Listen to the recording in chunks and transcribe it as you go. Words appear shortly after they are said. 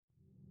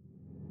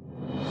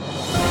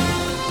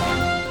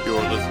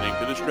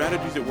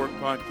Strategies at Work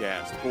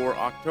podcast for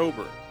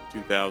October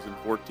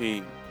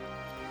 2014.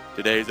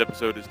 Today's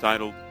episode is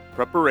titled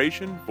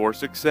Preparation for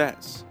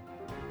Success.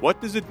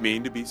 What does it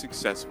mean to be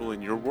successful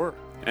in your work,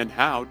 and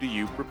how do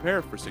you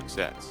prepare for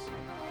success?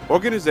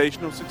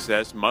 Organizational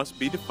success must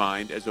be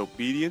defined as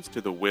obedience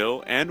to the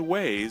will and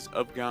ways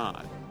of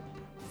God.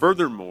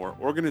 Furthermore,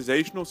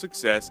 organizational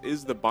success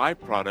is the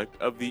byproduct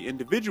of the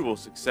individual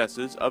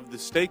successes of the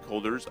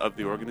stakeholders of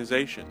the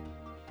organization.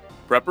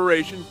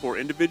 Preparation for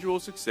individual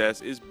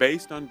success is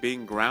based on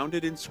being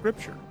grounded in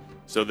Scripture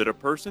so that a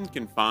person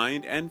can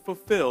find and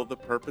fulfill the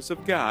purpose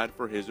of God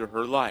for his or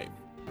her life.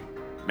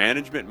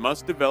 Management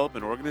must develop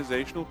an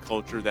organizational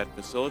culture that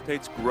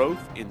facilitates growth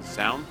in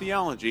sound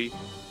theology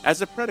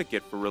as a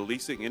predicate for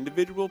releasing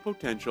individual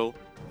potential,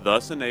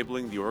 thus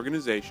enabling the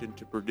organization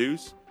to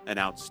produce an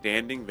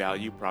outstanding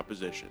value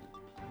proposition.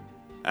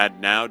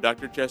 And now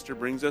Dr. Chester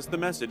brings us the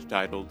message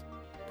titled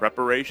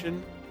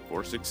Preparation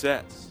for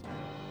Success.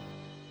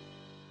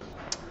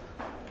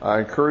 I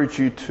encourage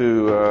you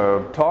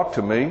to talk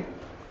to me.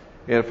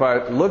 And if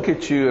I look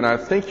at you and I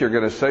think you're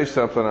going to say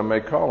something, I may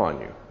call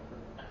on you.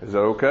 Is that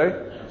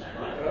okay?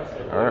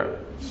 All right.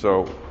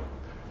 So,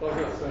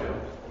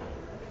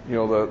 you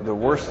know, the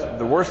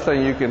worst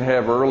thing you can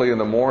have early in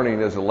the morning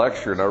is a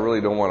lecture, and I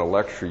really don't want to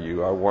lecture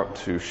you. I want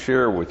to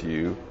share with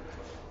you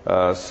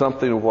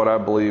something of what I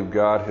believe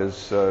God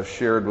has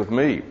shared with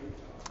me.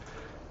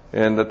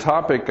 And the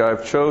topic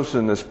I've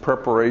chosen is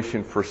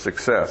preparation for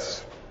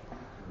success.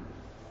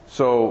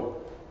 So,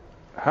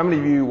 how many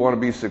of you want to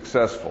be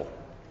successful?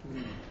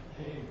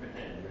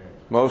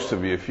 Most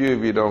of you. A few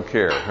of you don't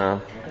care, huh?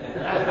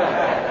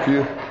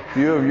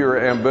 Few of you are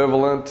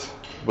ambivalent,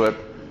 but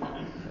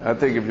I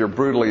think if you're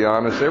brutally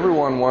honest,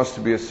 everyone wants to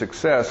be a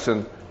success.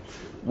 And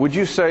would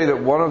you say that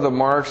one of the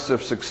marks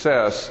of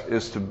success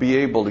is to be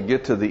able to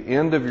get to the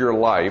end of your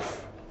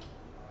life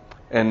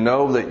and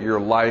know that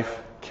your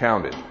life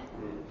counted?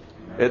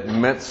 It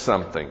meant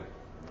something.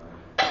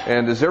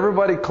 And is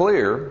everybody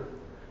clear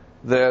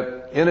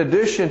that in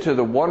addition to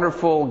the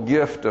wonderful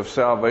gift of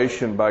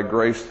salvation by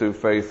grace through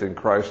faith in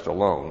Christ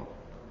alone,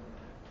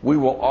 we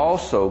will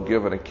also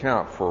give an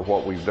account for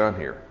what we've done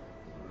here?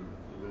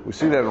 We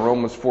see that in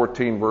Romans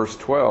 14, verse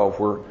 12,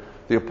 where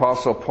the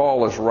Apostle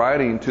Paul is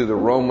writing to the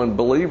Roman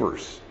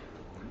believers.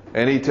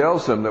 And he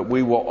tells them that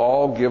we will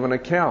all give an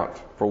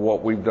account for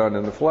what we've done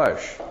in the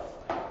flesh.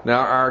 Now,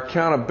 our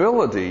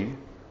accountability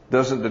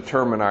doesn't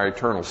determine our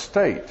eternal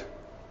state,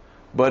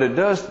 but it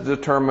does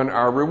determine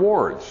our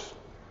rewards.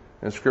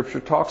 And Scripture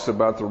talks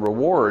about the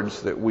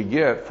rewards that we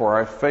get for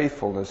our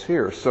faithfulness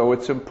here. So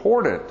it's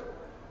important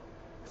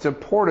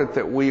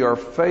that we are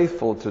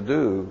faithful to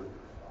do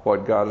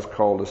what God has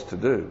called us to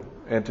do,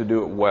 and to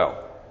do it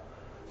well.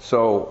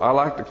 So I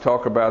like to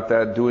talk about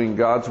that, doing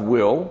God's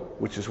will,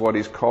 which is what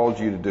He's called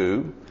you to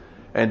do,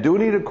 and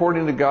doing it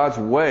according to God's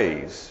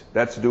ways.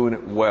 That's doing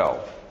it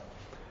well.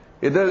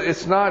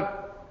 It's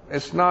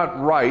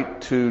not right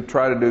to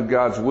try to do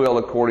God's will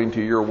according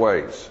to your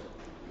ways. Is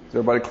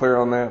everybody clear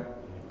on that?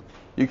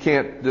 You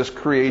can't just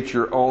create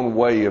your own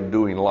way of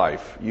doing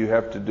life. You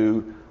have to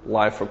do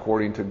life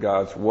according to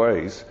God's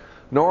ways.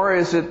 Nor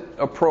is it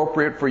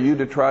appropriate for you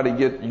to try to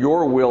get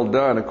your will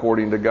done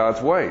according to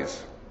God's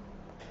ways.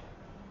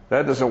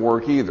 That doesn't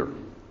work either.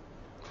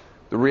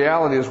 The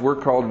reality is we're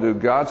called to do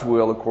God's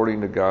will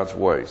according to God's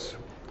ways.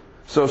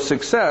 So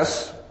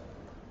success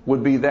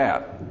would be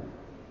that.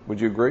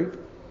 Would you agree?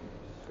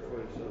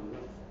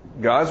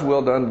 God's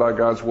will done by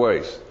God's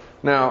ways.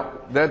 Now,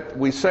 that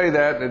we say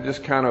that and it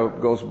just kind of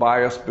goes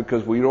by us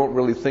because we don't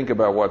really think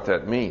about what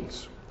that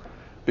means.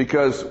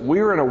 Because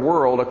we're in a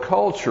world, a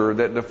culture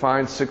that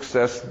defines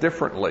success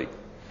differently.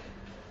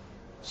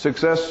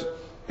 Success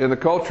in the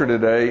culture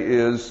today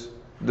is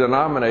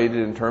denominated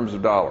in terms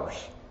of dollars.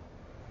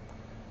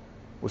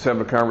 I was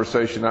having a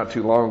conversation not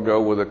too long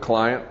ago with a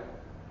client,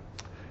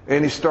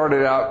 and he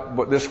started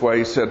out this way.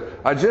 He said,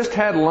 I just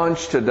had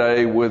lunch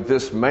today with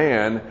this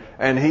man,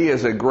 and he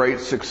is a great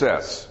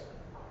success.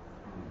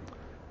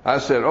 I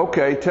said,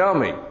 okay, tell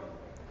me,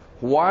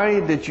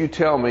 why did you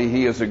tell me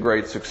he is a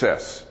great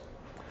success?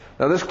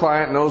 Now, this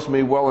client knows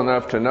me well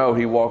enough to know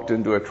he walked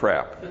into a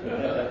trap.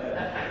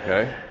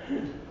 Okay?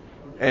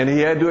 And he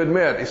had to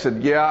admit, he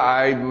said, yeah,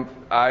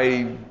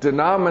 I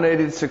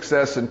denominated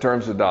success in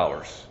terms of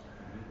dollars.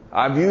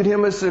 I viewed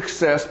him as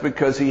success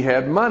because he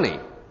had money.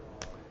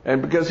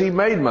 And because he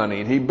made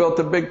money. And he built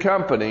a big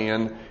company.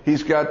 And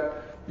he's got,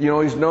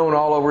 he's known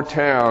all over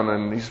town.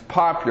 And he's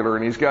popular.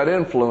 And he's got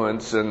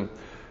influence. And,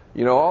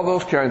 all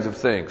those kinds of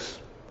things.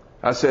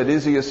 I said,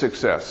 is he a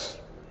success?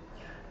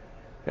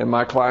 And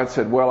my client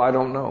said, well, I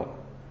don't know.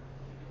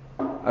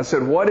 I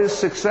said, what is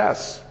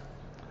success?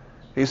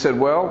 He said,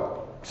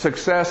 well,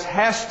 success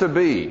has to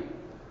be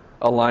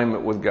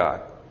alignment with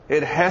God.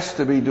 It has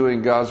to be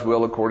doing God's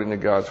will according to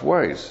God's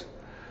ways.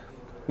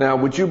 Now,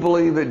 would you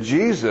believe that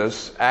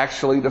Jesus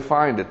actually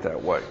defined it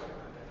that way?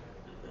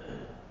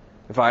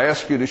 If I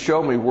ask you to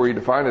show me where he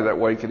defined it that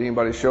way, can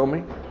anybody show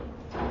me?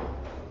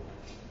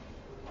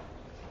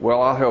 Well,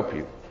 I'll help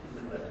you.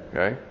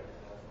 Okay?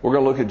 We're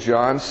going to look at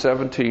John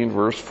 17,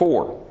 verse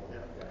 4.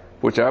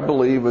 which I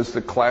believe is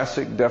the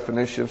classic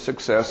definition of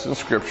success in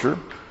Scripture.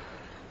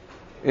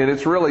 And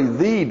it's really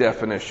the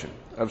definition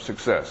of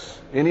success.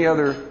 Any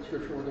other?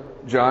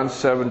 John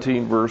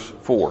 17, verse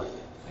 4.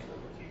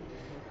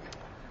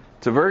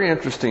 It's a very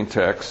interesting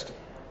text.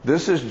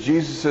 This is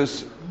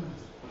Jesus'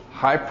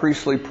 high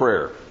priestly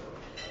prayer.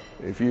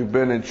 If you've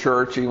been in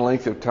church any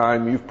length of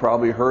time, you've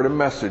probably heard a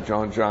message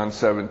on John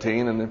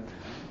 17,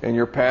 and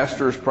your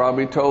pastor has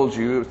probably told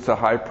you it's the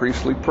high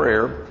priestly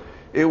prayer.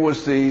 It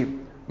was the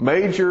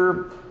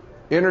major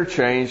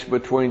interchange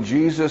between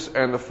Jesus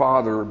and the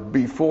Father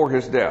before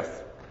his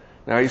death.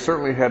 Now, he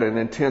certainly had an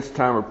intense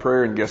time of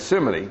prayer in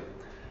Gethsemane,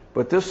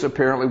 but this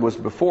apparently was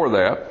before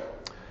that.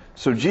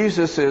 So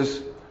Jesus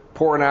is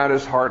pouring out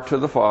his heart to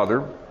the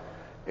Father,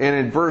 and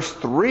in verse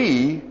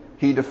 3,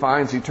 he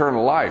defines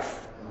eternal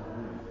life,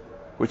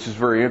 which is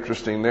very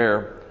interesting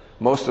there.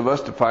 Most of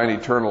us define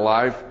eternal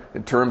life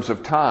in terms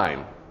of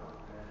time.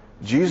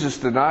 Jesus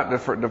did not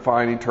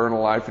define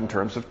eternal life in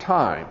terms of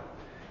time.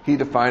 He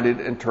defined it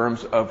in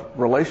terms of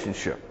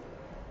relationship.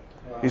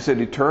 He said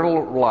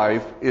eternal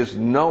life is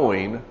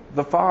knowing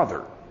the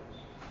Father,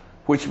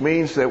 which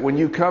means that when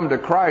you come to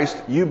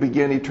Christ, you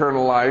begin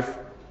eternal life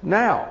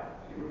now.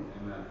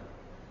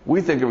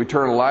 We think of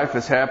eternal life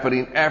as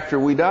happening after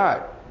we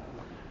die.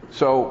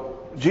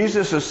 So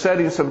Jesus is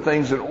setting some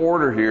things in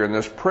order here in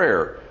this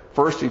prayer.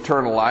 First,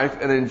 eternal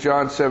life, and in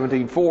John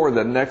 17:4,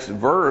 the next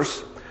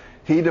verse,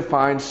 he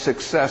defines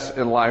success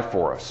in life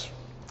for us.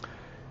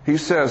 He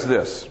says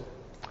this,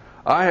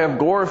 I have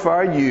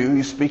glorified you,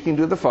 he's speaking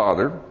to the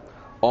Father,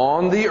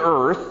 on the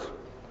earth.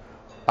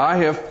 I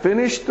have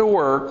finished the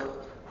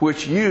work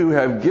which you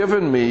have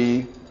given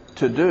me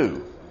to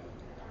do.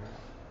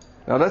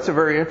 Now that's a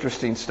very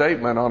interesting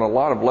statement on a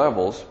lot of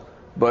levels,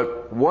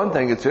 but one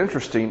thing that's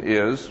interesting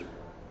is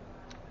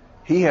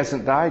he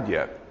hasn't died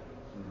yet.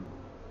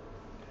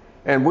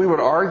 And we would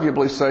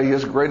arguably say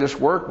his greatest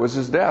work was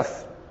his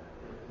death.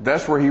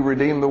 That's where he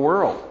redeemed the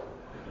world.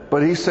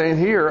 But he's saying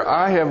here,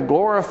 I have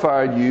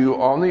glorified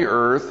you on the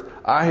earth.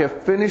 I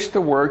have finished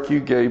the work you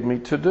gave me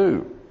to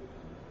do.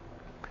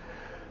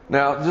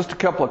 Now, just a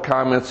couple of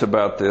comments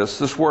about this.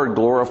 This word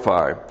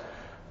glorify.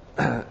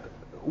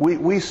 We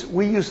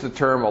use the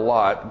term a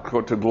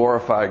lot to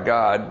glorify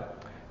God,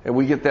 and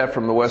we get that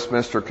from the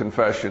Westminster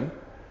Confession,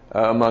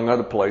 among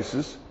other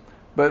places.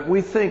 But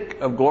we think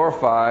of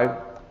glorify,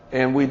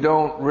 and we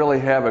don't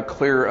really have a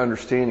clear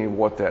understanding of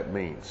what that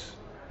means.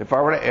 If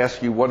I were to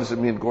ask you, what does it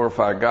mean to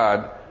glorify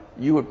God,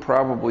 you would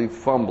probably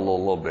fumble a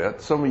little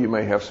bit. Some of you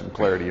may have some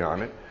clarity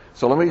on it.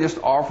 So let me just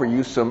offer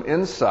you some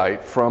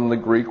insight from the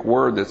Greek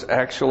word that's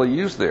actually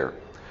used there.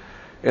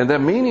 And the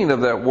meaning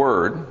of that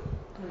word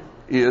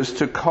is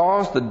to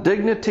cause the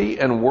dignity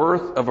and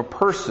worth of a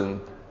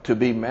person to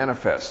be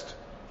manifest.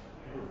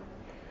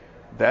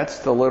 That's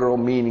the literal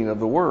meaning of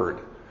the word.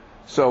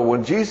 So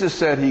when Jesus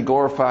said he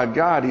glorified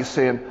God, he's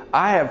saying,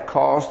 I have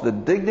caused the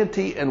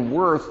dignity and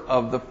worth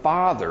of the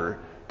Father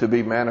to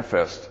be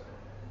manifest.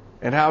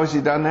 And how has he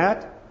done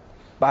that?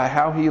 By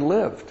how he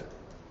lived.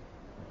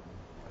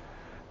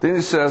 Then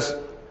he says,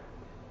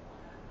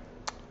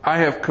 I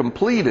have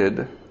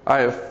completed,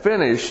 I have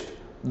finished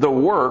the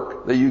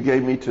work that you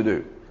gave me to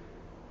do.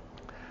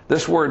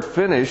 This word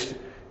finished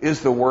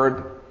is the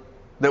word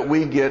that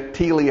we get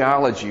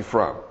teleology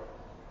from.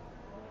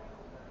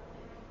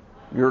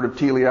 You heard of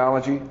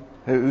teleology?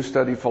 Who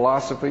studied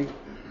philosophy?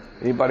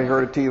 Anybody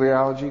heard of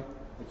teleology?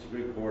 It's a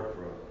Greek word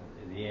for,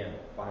 in the end,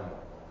 final.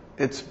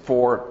 It's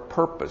for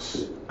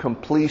purpose,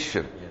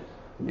 completion.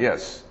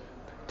 Yes.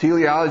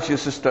 Teleology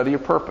is the study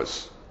of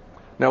purpose.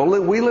 Now,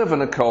 we live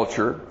in a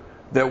culture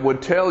that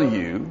would tell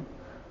you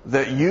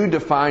that you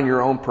define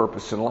your own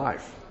purpose in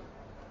life.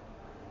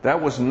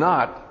 That was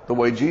not the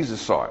way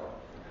Jesus saw it.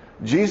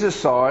 Jesus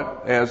saw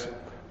it as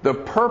the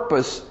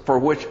purpose for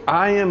which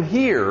I am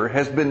here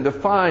has been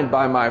defined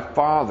by my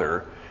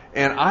Father,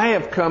 and I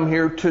have come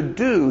here to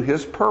do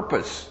his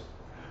purpose,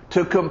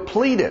 to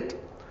complete it.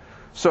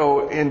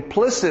 So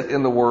implicit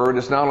in the word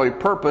is not only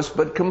purpose,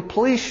 but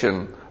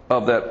completion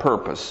of that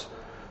purpose.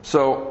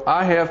 So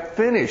I have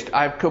finished,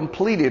 I've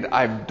completed,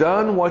 I've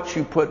done what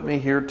you put me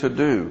here to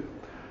do.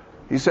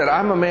 He said,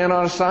 I'm a man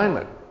on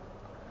assignment.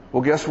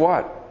 Well, guess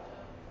what?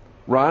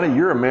 Ronnie,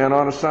 you're a man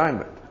on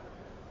assignment.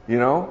 You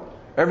know?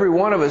 Every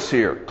one of us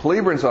here,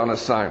 Cleburne's on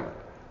assignment.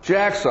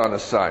 Jack's on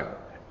assignment.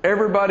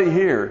 Everybody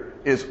here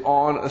is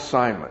on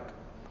assignment.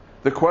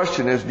 The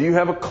question is, do you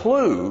have a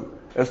clue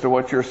as to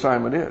what your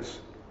assignment is?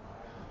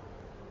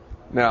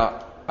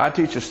 Now, I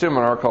teach a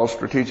seminar called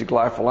Strategic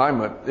Life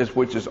Alignment,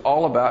 which is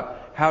all about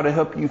how to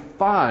help you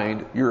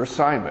find your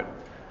assignment.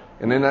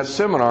 And in that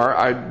seminar,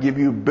 I give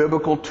you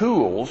biblical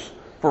tools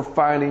for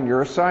finding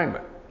your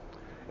assignment.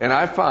 And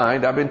I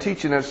find, I've been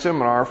teaching that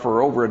seminar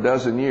for over a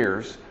dozen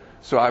years,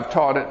 so I've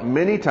taught it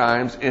many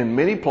times in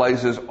many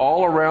places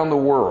all around the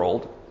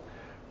world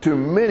to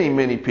many,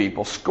 many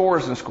people,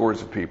 scores and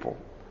scores of people.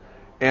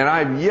 And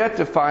I've yet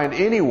to find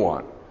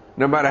anyone,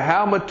 no matter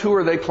how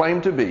mature they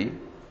claim to be,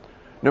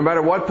 no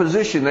matter what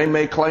position they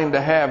may claim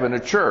to have in a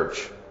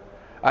church,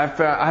 I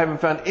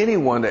haven't found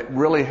anyone that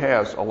really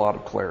has a lot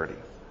of clarity.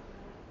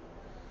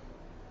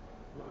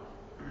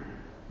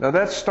 Now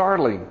that's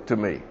startling to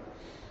me,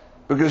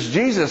 because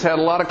Jesus had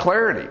a lot of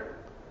clarity,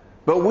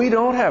 but we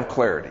don't have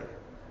clarity.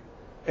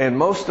 And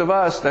most of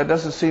us, that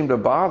doesn't seem to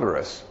bother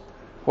us.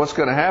 What's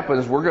going to happen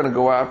is we're going to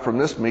go out from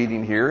this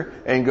meeting here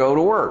and go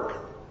to work.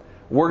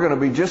 We're going to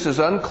be just as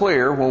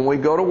unclear when we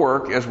go to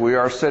work as we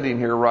are sitting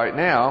here right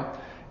now,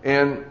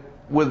 and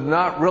with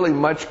not really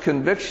much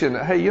conviction.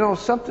 Hey, you know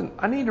something?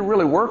 I need to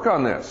really work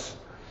on this.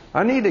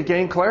 I need to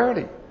gain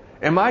clarity.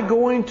 Am I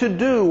going to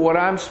do what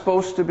I'm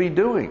supposed to be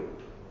doing?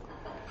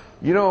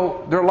 You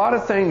know, there are a lot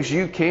of things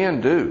you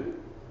can do.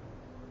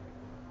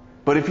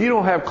 But if you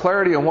don't have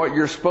clarity on what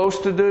you're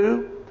supposed to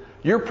do,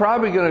 you're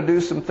probably going to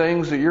do some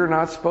things that you're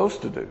not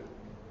supposed to do.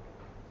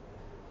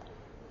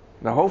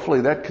 Now,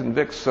 hopefully that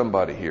convicts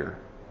somebody here.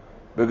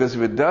 Because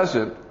if it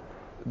doesn't,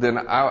 then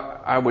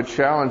I would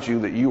challenge you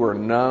that you are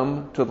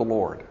numb to the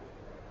Lord.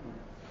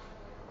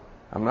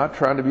 I'm not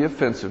trying to be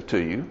offensive to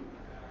you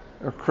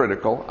or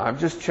critical. I'm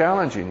just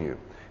challenging you.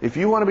 If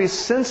you want to be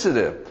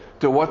sensitive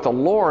to what the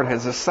Lord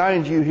has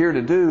assigned you here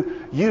to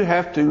do, you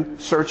have to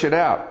search it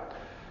out.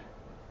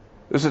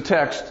 There's a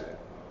text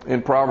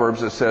in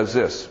Proverbs that says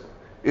this: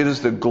 it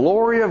is the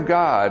glory of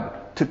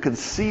God to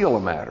conceal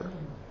a matter.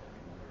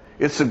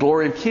 It's the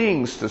glory of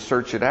kings to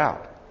search it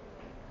out.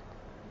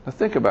 Now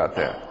think about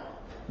that.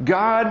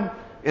 God,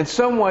 in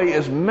some way,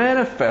 is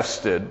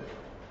manifested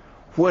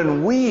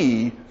when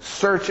we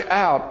search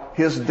out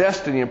His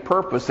destiny and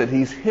purpose that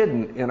He's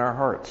hidden in our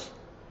hearts.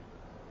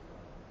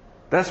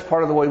 That's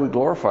part of the way we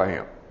glorify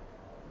Him.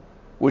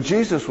 Well,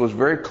 Jesus was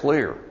very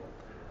clear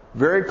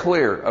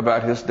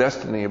about His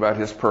destiny, about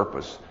His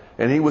purpose.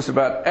 And He was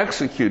about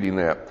executing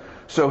that.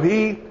 So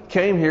He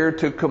came here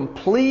to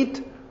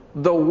complete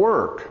the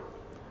work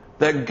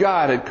that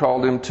God had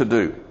called Him to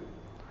do.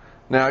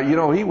 Now, you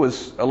know, He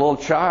was a little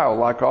child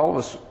like all of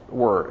us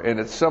were. And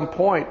at some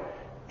point,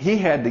 He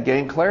had to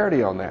gain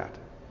clarity on that.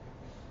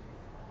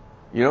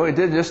 You know, He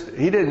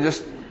didn't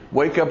just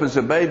wake up as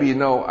a baby and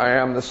know, I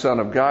am the Son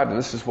of God and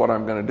this is what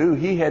I'm going to do.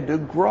 He had to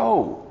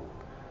grow.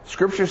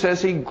 Scripture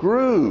says He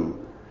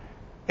grew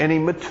and He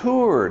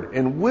matured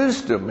in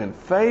wisdom and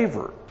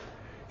favor.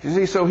 You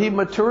see, so He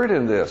matured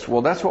in this.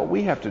 Well, that's what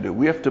we have to do.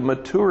 We have to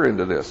mature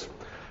into this.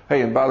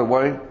 Hey, and by the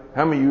way,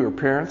 how many of you are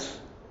parents?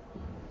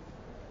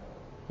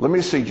 Let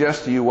me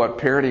suggest to you what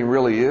parenting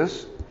really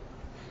is.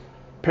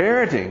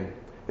 Parenting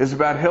is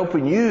about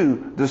helping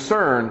you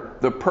discern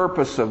the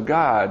purpose of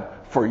God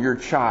for your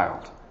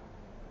child.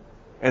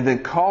 And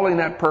then calling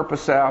that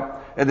purpose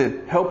out, and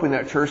then helping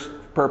that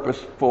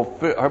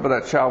helping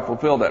that child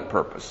fulfill that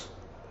purpose.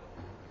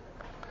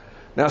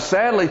 Now,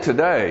 sadly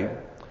today,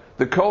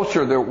 the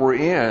culture that we're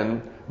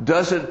in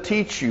doesn't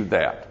teach you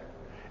that.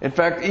 In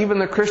fact, even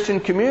the Christian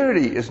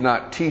community is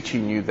not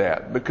teaching you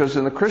that, because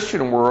in the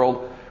Christian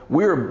world,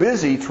 we're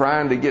busy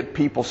trying to get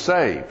people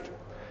saved.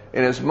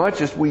 And as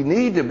much as we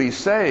need to be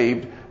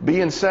saved,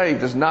 being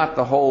saved is not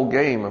the whole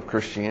game of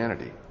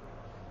Christianity.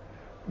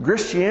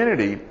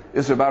 Christianity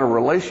is about a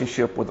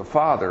relationship with the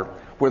Father,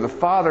 where the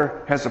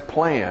Father has a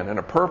plan and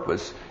a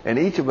purpose, and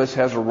each of us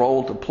has a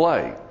role to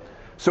play.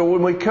 So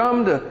when we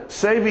come to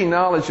saving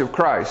knowledge of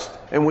Christ,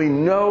 and we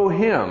know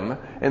Him,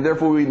 and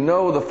therefore we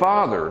know the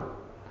Father,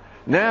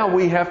 now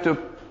we have to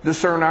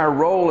discern our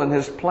role in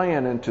His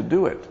plan and to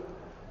do it.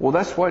 Well,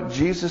 that's what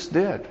Jesus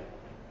did.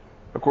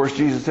 Of course,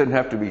 Jesus didn't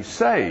have to be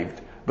saved,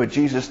 but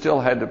Jesus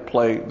still had to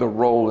play the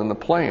role in the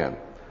plan.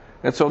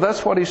 And so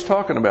that's what He's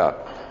talking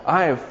about.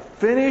 I have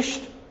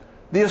finished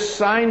the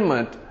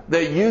assignment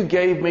that you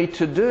gave me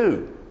to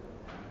do.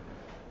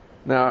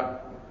 Now,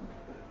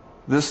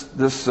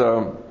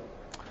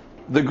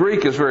 the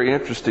Greek is very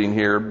interesting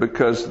here,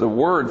 because the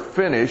word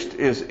finished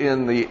is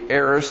in the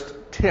aorist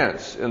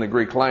tense in the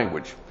Greek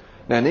language.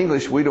 Now, in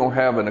English, we don't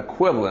have an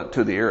equivalent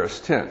to the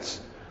aorist tense.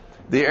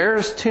 The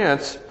aorist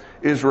tense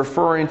is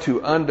referring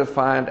to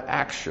undefined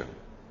action,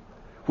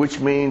 which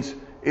means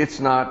it's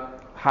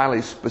not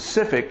highly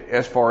specific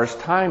as far as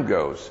time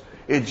goes.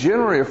 It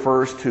generally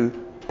refers to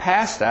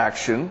past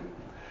action,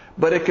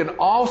 but it can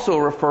also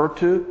refer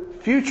to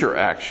future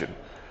action.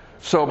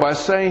 So by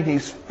saying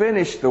He's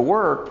finished the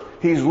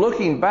work, He's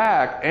looking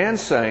back and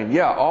saying,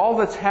 yeah, all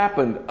that's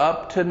happened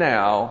up to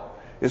now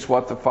is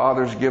what the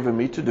Father's given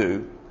me to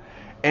do.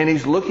 And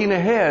He's looking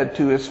ahead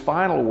to His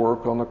final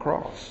work on the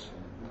cross.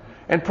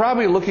 And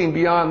probably looking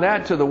beyond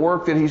that to the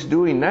work that He's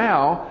doing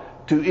now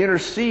to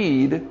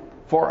intercede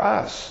for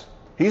us.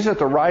 He's at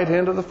the right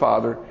hand of the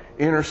Father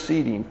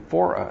interceding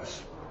for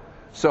us.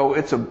 So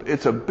it's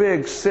a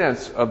big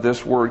sense of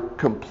this word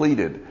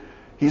completed.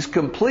 He's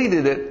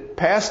completed it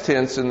past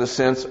tense in the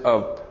sense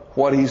of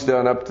what He's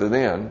done up to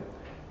then.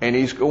 And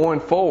He's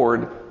going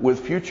forward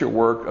with future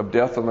work of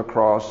death on the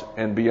cross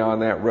and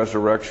beyond that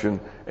resurrection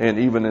and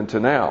even into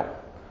now.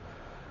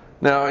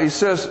 Now, he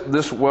says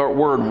this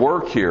word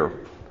work here,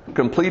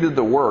 completed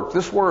the work.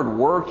 This word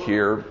work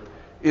here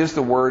is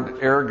the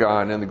word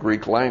ergon in the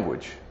Greek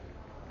language.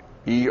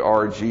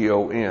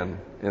 E-R-G-O-N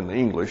in the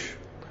English.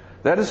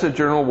 That is a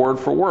general word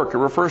for work. It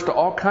refers to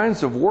all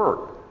kinds of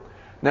work.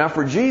 Now,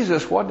 for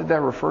Jesus, what did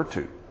that refer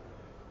to?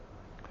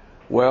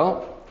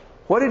 Well,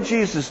 What did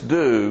Jesus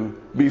do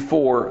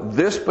before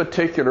this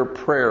particular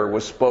prayer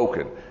was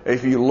spoken?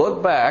 If you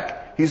look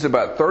back, he's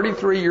about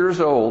 33 years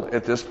old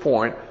at this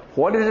point.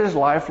 What did his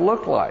life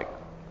look like?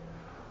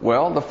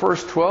 Well, the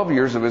first 12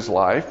 years of his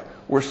life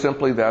were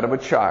simply that of a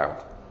child.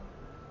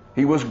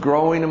 He was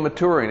growing and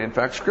maturing. In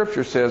fact,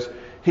 Scripture says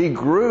he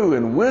grew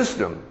in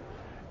wisdom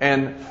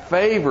and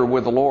favor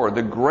with the Lord.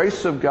 The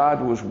grace of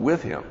God was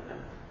with him.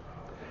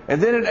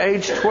 And then at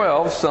age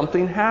 12,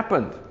 something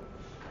happened.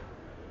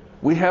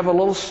 We have a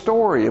little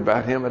story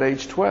about him at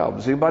age 12.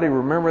 Does anybody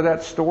remember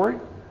that story?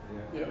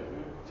 Yeah.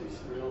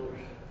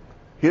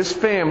 His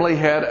family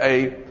had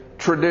a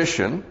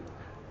tradition.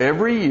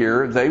 Every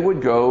year they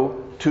would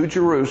go to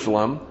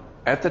Jerusalem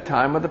at the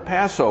time of the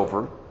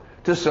Passover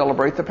to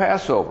celebrate the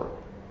Passover.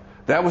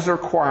 That was a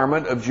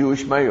requirement of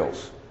Jewish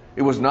males.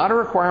 It was not a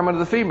requirement of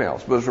the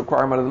females, but it was a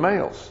requirement of the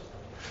males.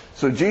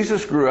 So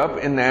Jesus grew up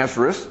in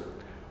Nazareth,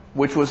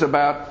 which was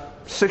about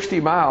 60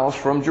 miles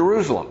from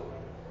Jerusalem.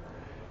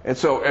 And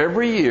so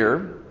every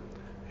year,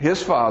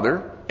 his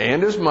father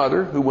and his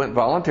mother, who went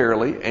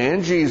voluntarily,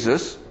 and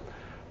Jesus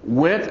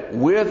went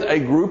with a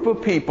group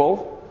of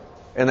people,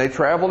 and they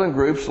traveled in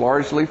groups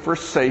largely for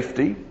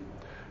safety.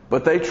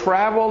 But they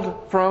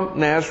traveled from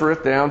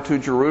Nazareth down to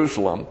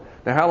Jerusalem.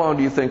 Now, how long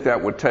do you think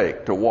that would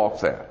take to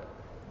walk that?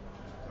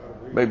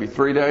 Maybe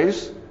 3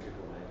 days?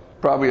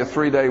 Probably a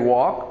 3-day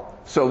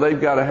walk. So they've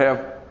got to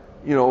have,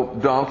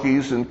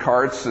 donkeys and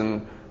carts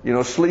and,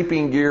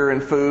 sleeping gear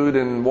and food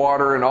and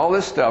water and all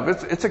this stuff.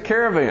 It's a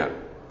caravan.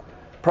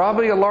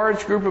 Probably a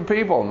large group of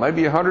people,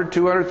 maybe 100,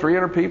 200,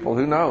 300 people,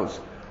 who knows,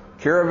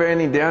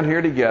 caravanning down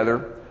here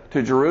together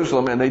to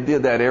Jerusalem, and they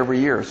did that every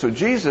year. So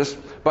Jesus,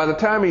 by the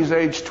time he's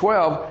age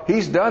 12,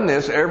 he's done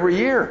this every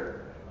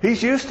year.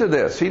 He's used to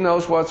this. He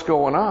knows what's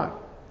going on.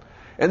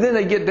 And then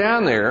they get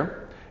down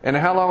there, and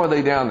how long are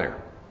they down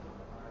there?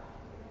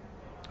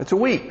 It's a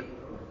week.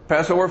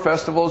 Passover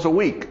festival is a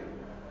week.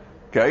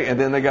 Okay, and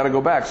then they got to go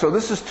back. So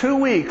this is 2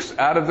 weeks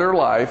out of their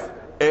life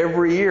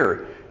every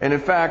year. And in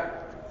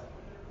fact,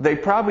 they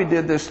probably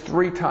did this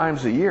 3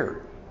 times a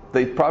year.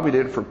 They probably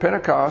did it for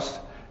Pentecost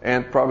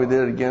and probably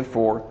did it again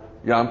for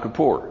Yom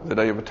Kippur, the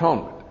Day of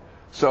Atonement.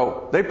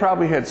 So they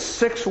probably had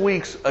 6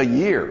 weeks a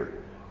year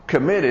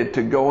committed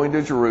to going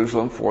to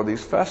Jerusalem for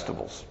these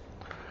festivals.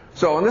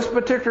 So on this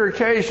particular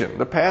occasion,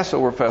 the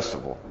Passover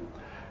festival,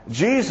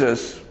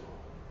 Jesus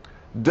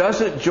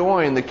doesn't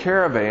join the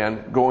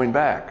caravan going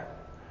back.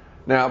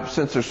 Now,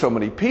 since there's so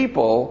many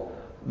people,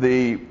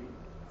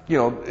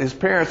 his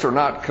parents are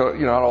not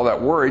all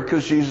that worried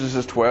because Jesus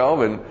is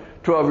 12 and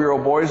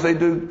 12-year-old boys, they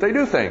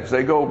do things.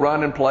 They go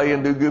run and play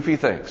and do goofy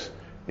things.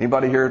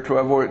 Anybody here a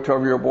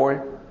 12-year-old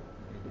boy?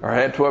 Or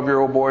had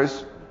 12-year-old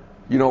boys?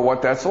 You know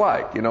what that's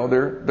like.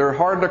 They're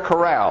hard to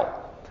corral.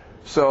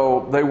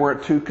 So they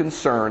weren't too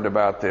concerned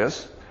about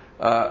this.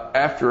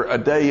 After a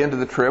day into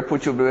the trip,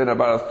 which would have been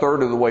about a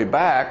third of the way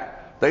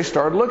back, they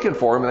started looking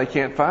for him and they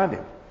can't find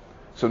him.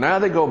 So now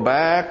they go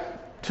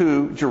back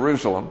to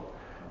Jerusalem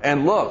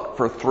and look.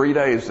 For 3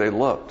 days they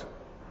looked.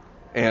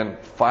 And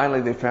finally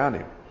they found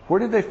him.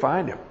 Where did they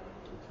find him?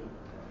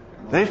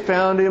 They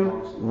found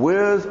him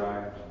with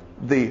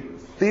the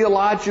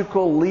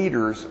theological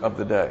leaders of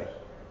the day.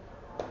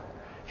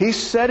 He's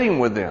sitting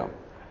with them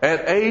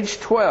at age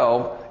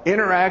 12,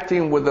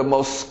 interacting with the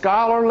most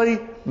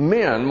scholarly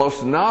men,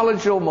 most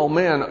knowledgeable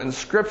men in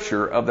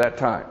Scripture of that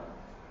time.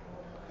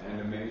 And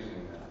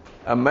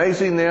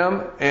amazing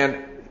them.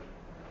 And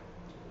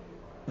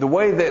the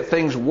way that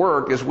things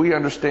work, as we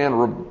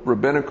understand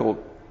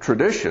rabbinical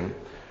tradition,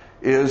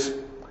 is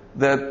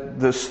that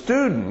the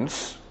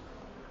students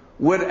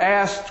would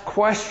ask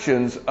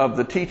questions of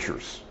the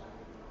teachers.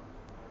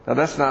 Now,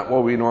 that's not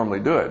what we normally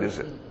do it, is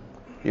it?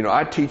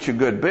 I teach a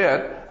good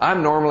bit.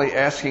 I'm normally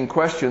asking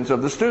questions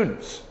of the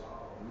students.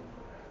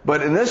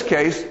 But in this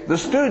case, the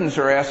students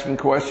are asking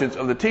questions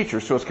of the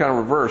teachers, so it's kind of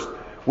reversed.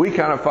 We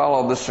kind of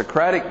follow the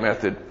Socratic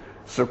method.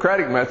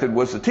 Socratic method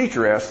was the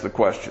teacher asked the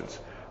questions,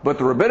 but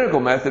the rabbinical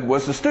method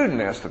was the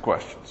student asked the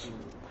questions.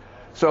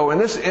 So in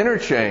this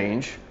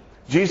interchange,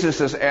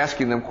 Jesus is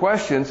asking them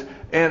questions,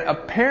 and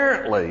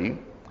apparently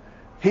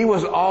he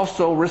was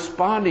also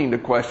responding to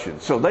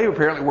questions. So they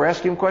apparently were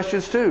asking him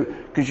questions too,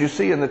 because you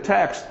see in the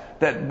text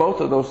that both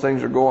of those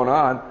things are going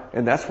on,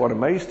 and that's what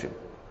amazed him.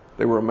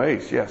 They were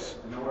amazed, yes.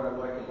 You know what I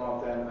like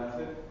about that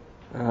method?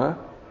 Uh-huh.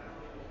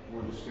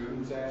 Were the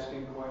students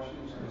asking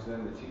questions, because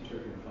then the teacher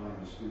can find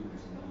the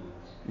students'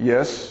 needs.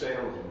 Yes. A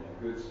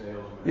good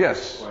salesman.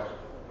 Yes.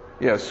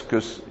 Yes,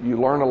 because you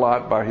learn a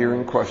lot by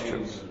hearing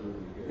questions.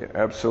 Yeah,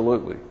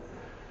 absolutely.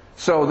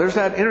 So there's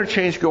that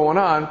interchange going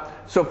on.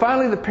 So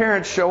finally the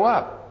parents show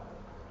up.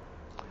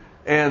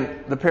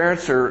 And the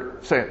parents are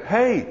saying,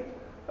 hey,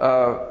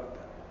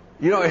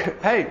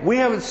 hey, we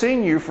haven't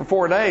seen you for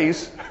 4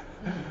 days.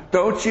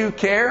 Don't you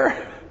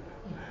care?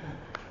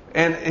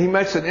 And he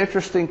makes an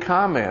interesting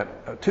comment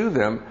to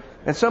them.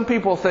 And some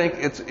people think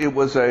it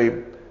was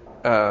an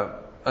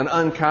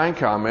unkind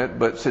comment,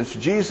 but since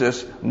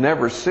Jesus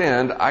never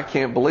sinned, I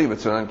can't believe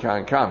it's an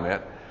unkind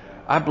comment.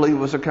 I believe it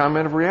was a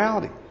comment of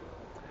reality.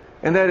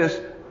 And that is,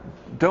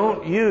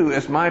 don't you,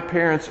 as my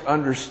parents,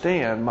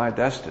 understand my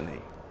destiny?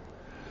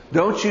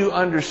 Don't you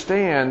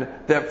understand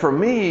that for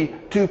me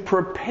to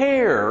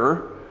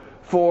prepare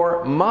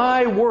for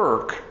my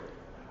work,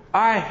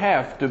 I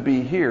have to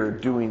be here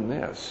doing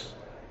this?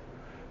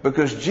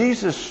 Because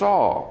Jesus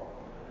saw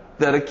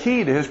that a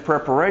key to his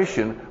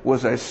preparation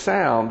was a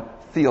sound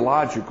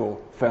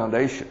theological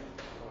foundation.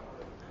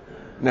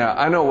 Now,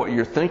 I know what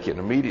you're thinking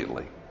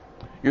immediately.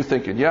 You're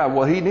thinking, yeah,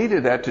 well, he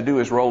needed that to do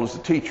his role as a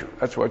teacher.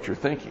 That's what you're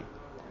thinking.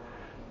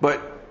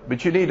 But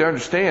you need to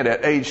understand,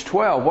 at age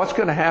 12, what's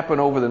going to happen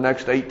over the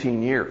next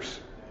 18 years?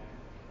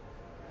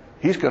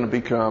 He's going to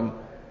become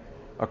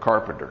a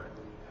carpenter.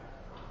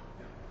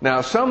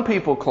 Now, some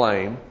people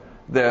claim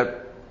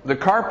that the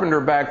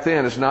carpenter back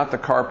then is not the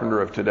carpenter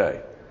of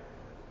today.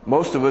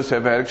 Most of us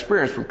have had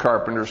experience with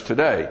carpenters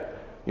today.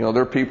 You know,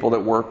 they're people that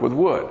work with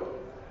wood.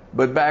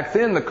 But back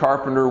then, the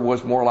carpenter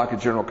was more like a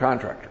general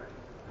contractor.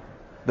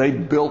 They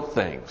built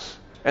things,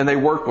 and they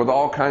worked with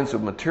all kinds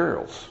of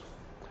materials.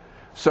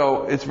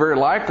 So it's very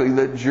likely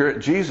that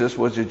Jesus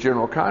was a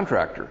general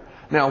contractor.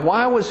 Now,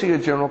 why was he a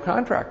general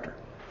contractor?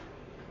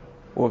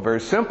 Well,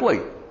 very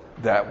simply,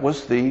 that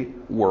was the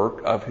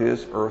work of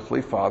his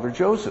earthly father,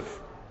 Joseph.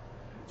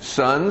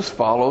 Sons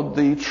followed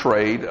the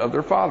trade of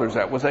their fathers.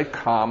 That was a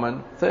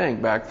common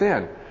thing back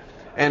then.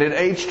 And at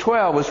age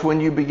 12 is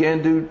when you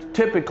began to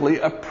typically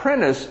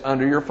apprentice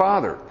under your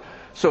father.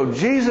 So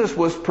Jesus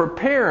was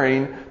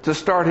preparing to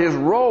start his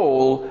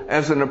role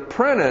as an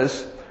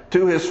apprentice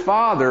to his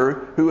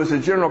father, who was a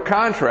general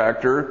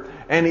contractor,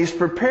 and he's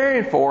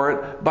preparing for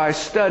it by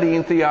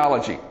studying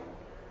theology.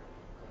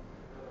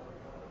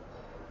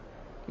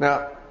 Now,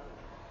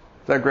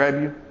 does that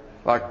grab you?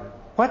 Like,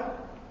 what?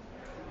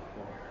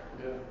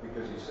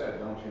 Because he said,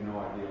 don't you know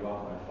I be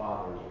about my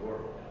Father's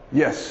work?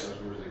 Yes.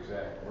 Those were his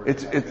exact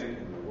words.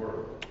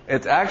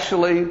 It's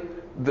actually,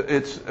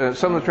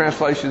 some of the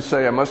translations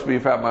say, I must be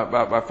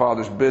about my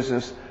Father's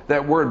business.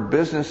 That word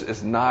business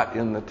is not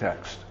in the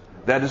text.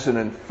 That is an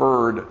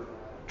inferred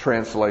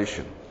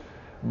translation.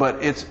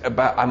 But it's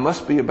about, I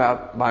must be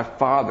about my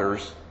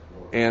Father's,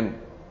 and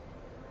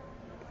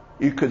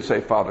you could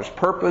say Father's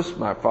purpose,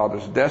 my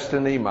Father's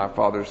destiny, my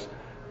Father's,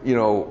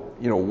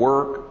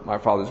 work, my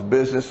Father's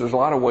business. There's a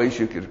lot of ways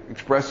you could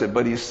express it,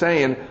 but he's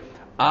saying,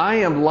 I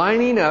am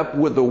lining up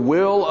with the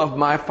will of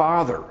my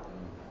Father,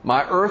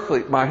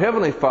 my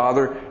heavenly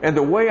Father, and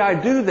the way I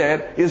do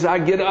that is I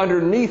get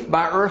underneath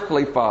my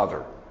earthly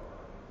father.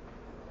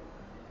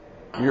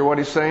 You hear what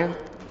he's saying?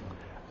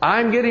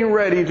 I'm getting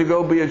ready to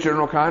go be a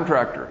general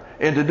contractor.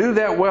 And to do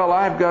that well,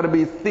 I've got to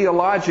be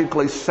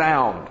theologically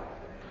sound.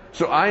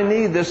 So I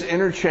need this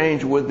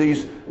interchange with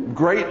these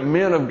great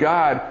men of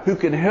God who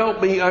can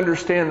help me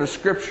understand the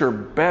Scripture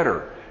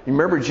better. You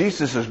remember,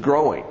 Jesus is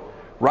growing.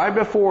 Right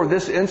before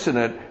this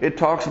incident, it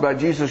talks about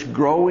Jesus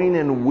growing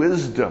in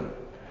wisdom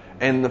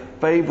and the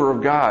favor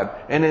of God.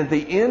 And at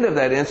the end of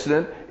that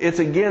incident, it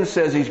again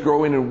says he's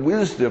growing in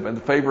wisdom and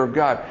the favor of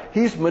God.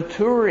 He's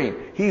maturing.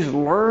 He's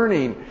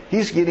learning.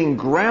 He's getting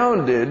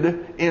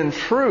grounded in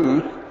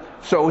truth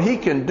so he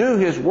can do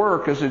his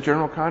work as a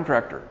general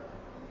contractor.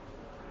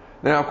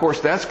 Now, of course,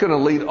 that's going to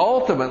lead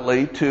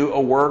ultimately to a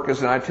work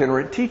as an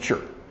itinerant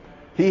teacher.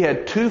 He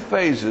had two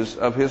phases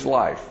of his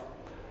life.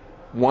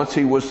 Once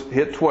he was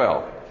hit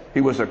 12,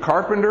 he was a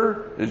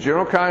carpenter, a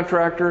general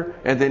contractor,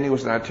 and then he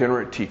was an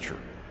itinerant teacher.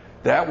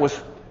 That was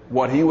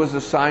what he was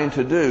assigned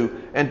to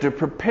do. And to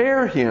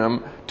prepare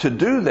him to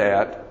do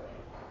that,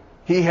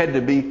 he had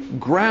to be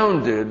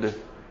grounded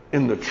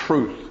in the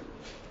truth.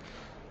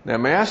 Now,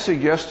 may I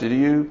suggest to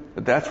you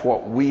that that's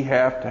what we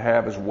have to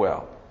have as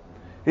well.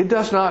 It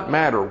does not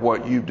matter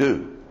what you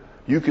do.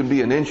 You can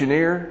be an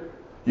engineer,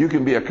 you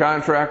can be a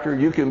contractor,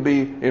 you can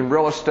be in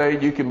real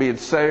estate, you can be in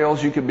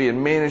sales, you can be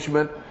in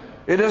management.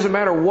 It doesn't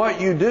matter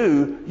what you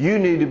do, you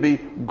need to be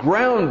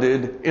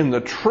grounded in the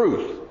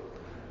truth.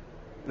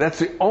 That's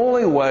the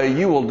only way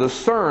you will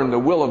discern the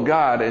will of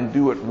God and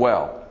do it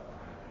well.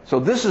 So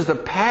this is the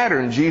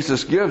pattern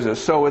Jesus gives us.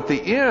 So at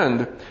the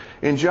end,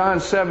 in John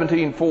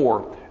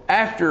 17:4,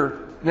 after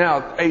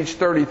now age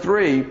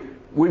 33,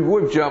 we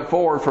would jump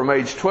forward from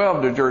age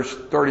 12 to age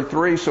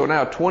 33. So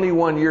now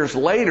 21 years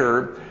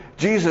later,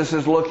 Jesus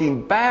is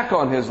looking back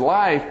on his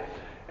life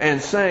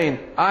and saying,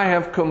 I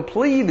have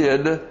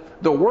completed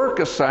the work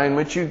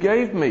assignment you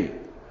gave me.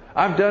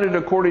 I've done it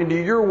according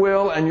to your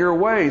will and your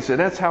ways, and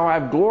that's how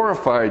I've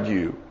glorified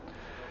you.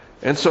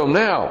 And so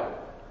now,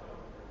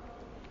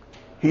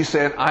 he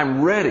said,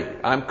 I'm ready.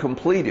 I'm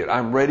completed.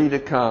 I'm ready to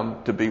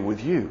come to be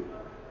with you.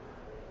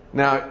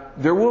 Now,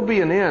 there will be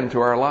an end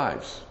to our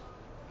lives,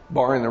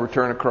 barring the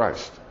return of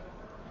Christ.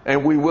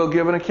 And we will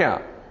give an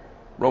account.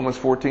 Romans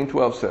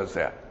 14:12 says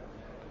that.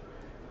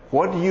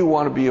 What do you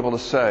want to be able to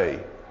say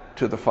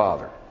to the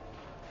Father?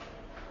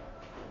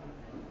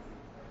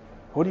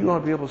 What do you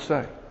want to be able to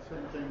say?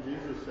 Same thing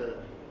Jesus said.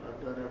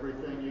 I've done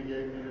everything you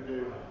gave me to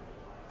do.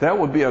 That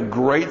would be a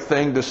great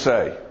thing to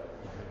say.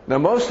 Now,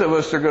 most of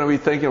us are going to be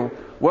thinking,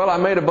 well, I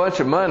made a bunch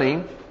of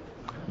money,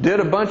 did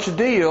a bunch of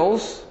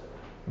deals,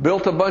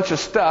 built a bunch of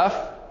stuff,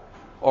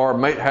 or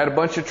had a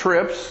bunch of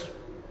trips.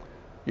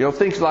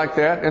 Things like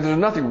that. And there's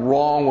nothing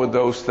wrong with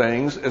those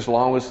things as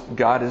long as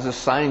God has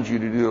assigned you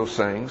to do those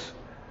things.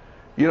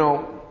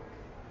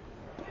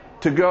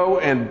 To go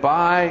and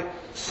buy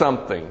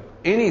something,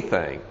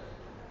 anything,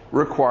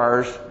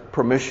 requires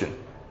permission.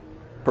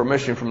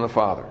 Permission from the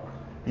Father.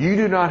 You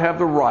do not have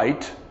the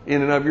right,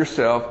 in and of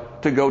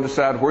yourself, to go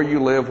decide where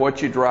you live,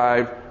 what you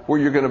drive, where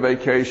you're going to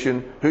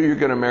vacation, who you're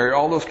going to marry,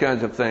 all those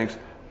kinds of things.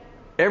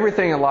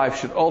 Everything in life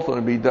should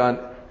ultimately be done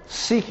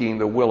seeking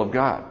the will of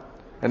God.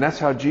 And that's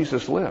how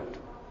Jesus lived.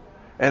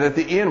 And at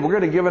the end, we're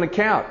going to give an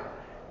account.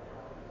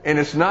 And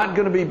it's not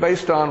going to be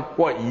based on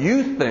what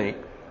you think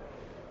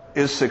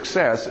is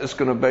success. It's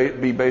going to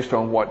be based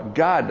on what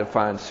God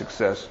defines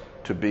success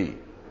to be.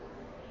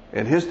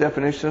 And His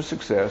definition of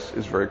success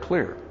is very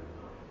clear.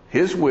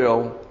 His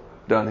will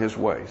done His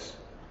ways.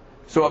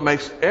 So it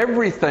makes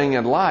everything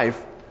in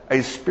life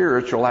a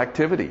spiritual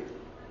activity.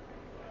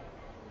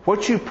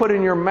 What you put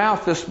in your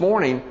mouth this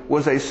morning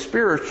was a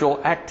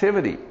spiritual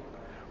activity.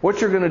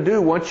 What you're going to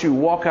do once you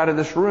walk out of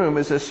this room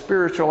is a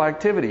spiritual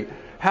activity.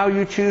 How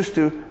you choose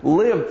to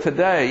live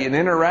today and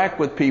interact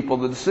with people,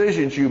 the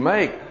decisions you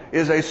make,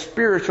 is a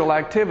spiritual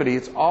activity.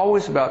 It's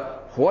always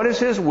about what is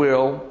His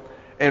will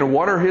and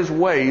what are His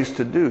ways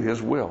to do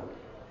His will.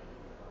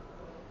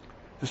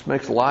 This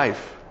makes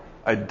life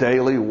a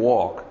daily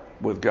walk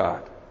with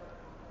God.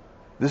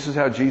 This is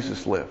how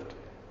Jesus lived.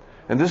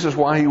 And this is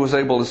why He was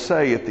able to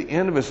say at the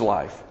end of His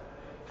life,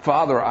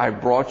 Father, I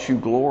brought you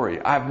glory.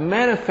 I've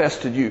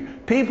manifested you.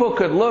 People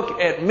could look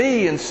at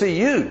me and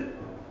see you.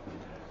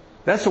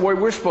 That's the way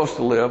we're supposed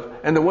to live.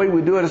 And the way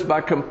we do it is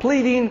by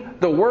completing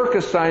the work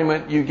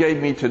assignment you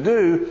gave me to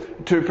do.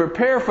 To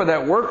prepare for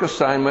that work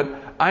assignment,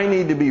 I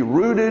need to be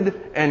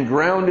rooted and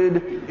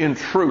grounded in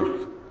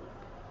truth.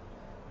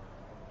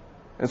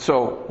 And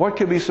so, what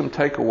could be some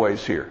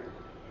takeaways here?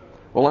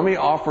 Well, let me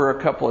offer a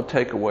couple of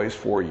takeaways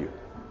for you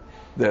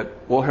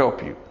that will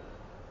help you.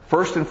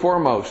 First and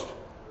foremost,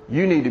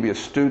 you need to be a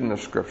student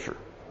of Scripture.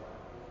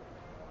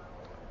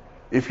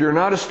 If you're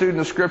not a student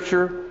of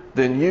Scripture,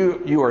 then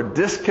you are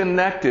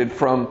disconnected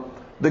from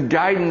the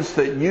guidance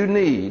that you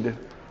need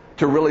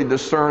to really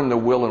discern the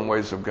will and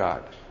ways of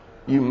God.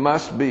 You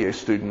must be a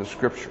student of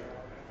Scripture.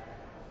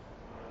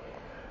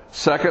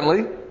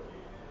 Secondly,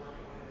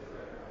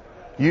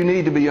 you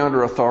need to be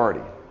under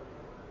authority.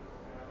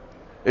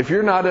 If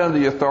you're not under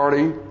the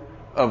authority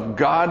of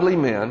godly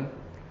men,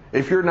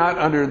 if you're not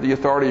under the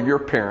authority of your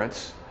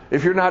parents,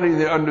 if you're not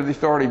under the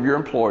authority of your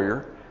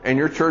employer and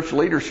your church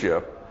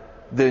leadership,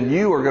 then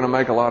you are going to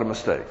make a lot of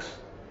mistakes.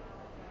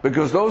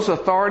 Because those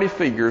authority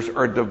figures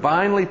are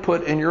divinely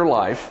put in your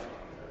life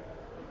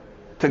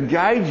to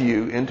guide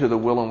you into the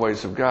will and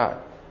ways of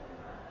God.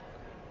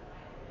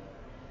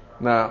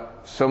 Now,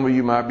 some of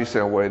you might be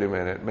saying, wait a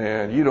minute,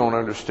 man, you don't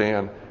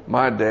understand.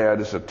 My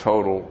dad is a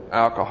total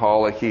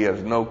alcoholic. He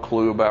has no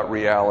clue about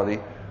reality.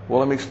 Well,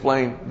 let me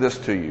explain this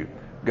to you.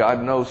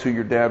 God knows who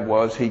your dad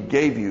was. He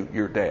gave you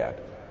your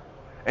dad.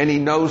 And He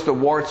knows the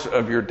warts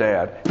of your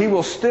dad. He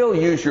will still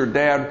use your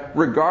dad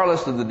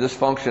regardless of the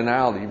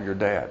dysfunctionality of your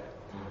dad.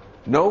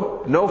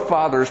 No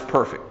father is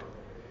perfect.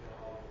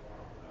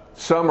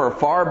 Some are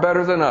far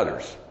better than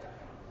others.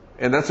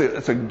 And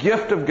it's a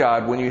gift of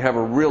God when you have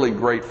a really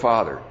great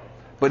father.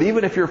 But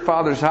even if your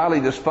father's highly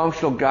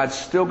dysfunctional, God's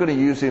still going to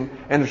use him,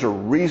 and there's a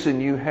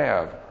reason you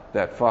have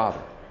that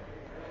father.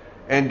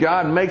 And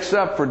God makes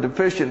up for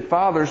deficient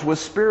fathers with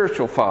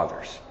spiritual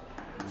fathers.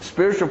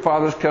 Spiritual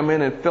fathers come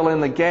in and fill in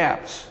the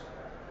gaps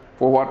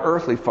for what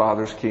earthly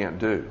fathers can't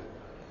do.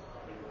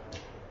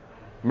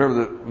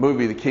 Remember the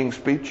movie The King's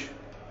Speech?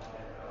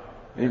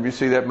 Any of you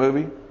see that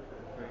movie?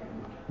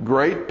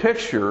 Great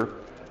picture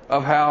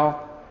of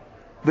how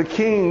the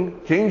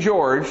king, King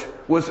George,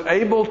 was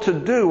able to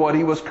do what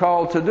he was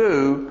called to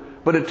do,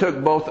 but it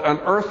took both an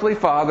earthly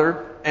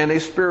father and a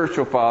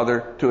spiritual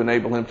father to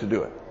enable him to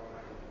do it.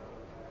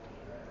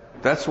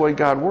 That's the way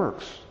God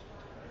works.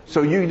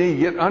 So you need to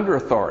get under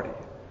authority.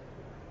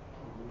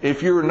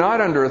 If you're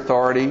not under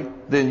authority,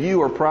 then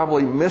you are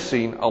probably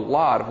missing a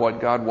lot of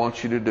what God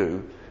wants you to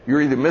do.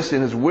 You're either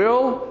missing His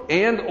will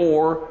and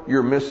or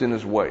you're missing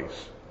His ways.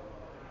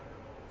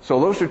 So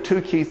those are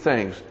two key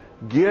things.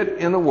 Get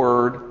in the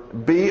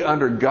Word. Be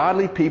under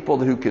godly people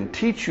who can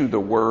teach you the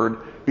Word.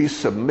 Be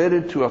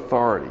submitted to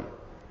authority.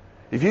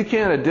 If you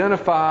can't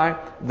identify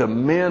the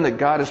men that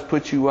God has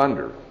put you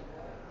under,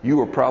 you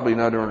are probably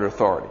not under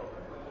authority.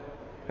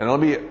 And let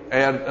me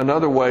add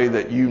another way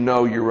that you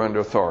know you're under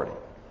authority.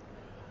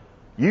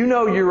 You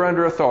know you're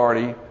under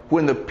authority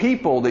when the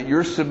people that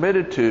you're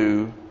submitted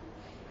to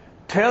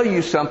tell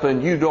you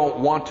something you don't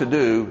want to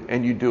do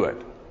and you do it.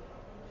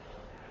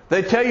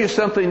 They tell you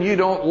something you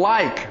don't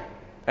like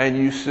and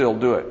you still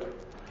do it.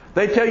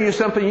 They tell you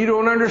something you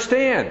don't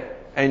understand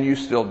and you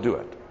still do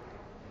it.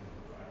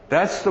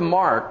 That's the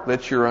mark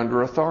that you're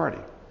under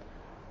authority.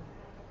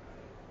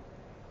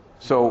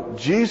 So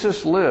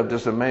Jesus lived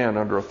as a man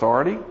under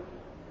authority.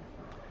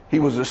 He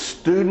was a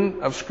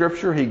student of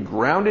Scripture. He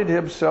grounded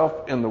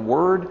himself in the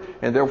Word,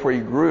 and therefore he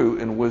grew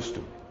in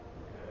wisdom.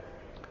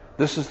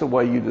 This is the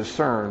way you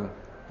discern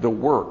the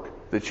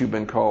work that you've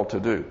been called to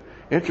do.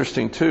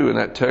 interesting too in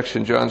that text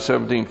in John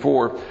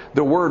 17:4,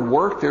 the word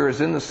work there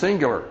is in the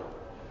singular.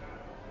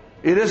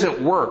 It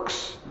isn't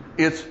works,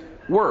 it's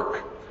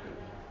work.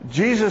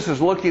 Jesus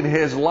is looking at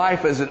his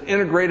life as an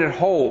integrated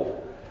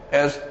whole,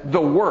 as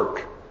the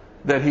work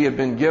that he had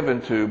been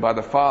given to by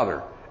the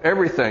Father.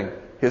 Everything.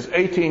 His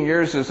 18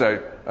 years as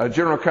a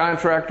general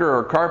contractor or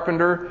a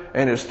carpenter,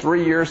 and his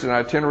 3 years as an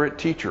itinerant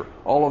teacher.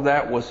 All of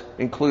that was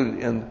included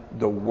in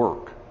the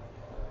work.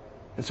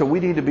 And so we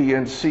need to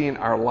begin seeing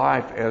our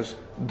life as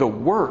the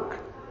work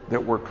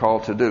that we're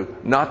called to do.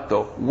 Not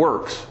the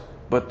works,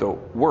 but the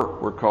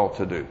work we're called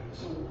to do.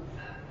 So,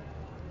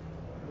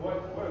 what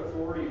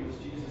authority was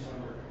Jesus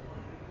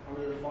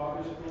under? Under the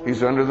Father's authority?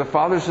 He's under the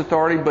Father's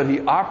authority, but he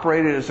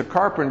operated as a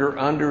carpenter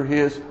under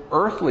his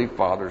earthly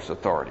father's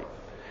authority.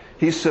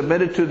 He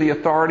submitted to the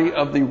authority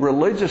of the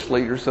religious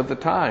leaders of the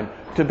time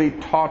to be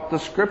taught the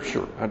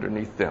Scripture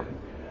underneath them.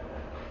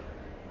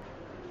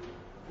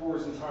 For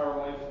his entire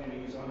life,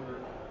 he's under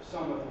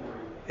some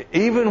authority.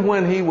 Even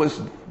when he was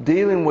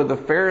dealing with the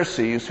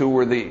Pharisees, who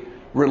were the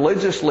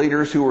religious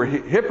leaders who were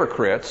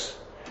hypocrites,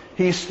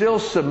 he still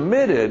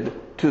submitted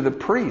to the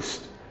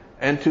priest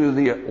and to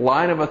the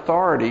line of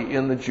authority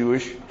in the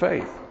Jewish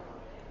faith.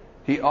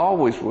 He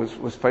always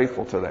was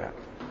faithful to that.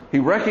 He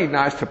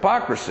recognized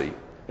hypocrisy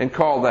and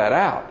called that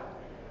out,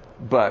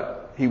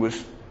 but he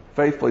was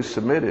faithfully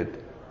submitted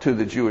to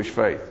the Jewish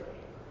faith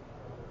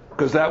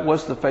because that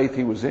was the faith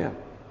he was in.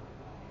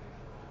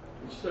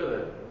 So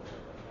that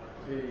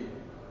he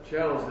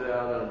challenged it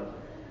out on,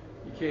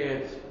 you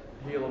can't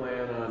heal a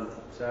man on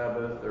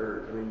Sabbath,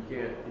 or you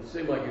can't. It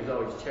seemed like he was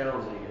always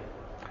challenging it.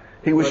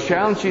 He was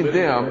challenging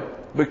them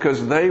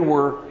because they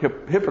were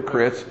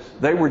hypocrites.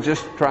 They were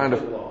just trying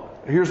to.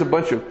 Here's a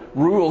bunch of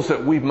rules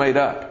that we've made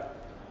up.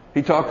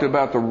 He talked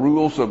about the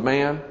rules of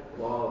man.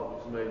 Law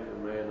was made for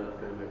man,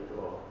 not man made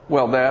for law.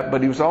 Well,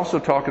 but he was also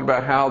talking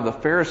about how the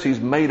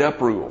Pharisees made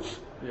up rules.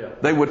 Yeah.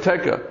 They would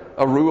take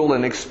a rule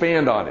and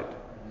expand on it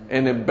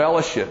and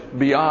embellish it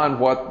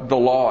beyond what the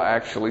law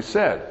actually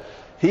said.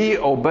 He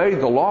obeyed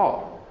the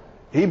law.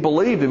 He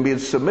believed in being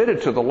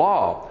submitted to the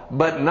law,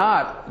 but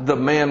not the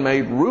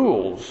man-made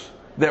rules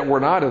that were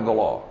not in the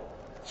law.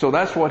 So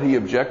that's what he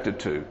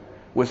objected to,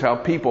 was how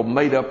people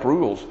made up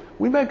rules.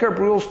 We make up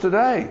rules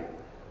today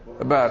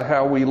about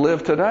how we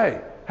live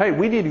today. Hey,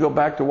 we need to go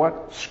back to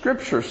what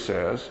Scripture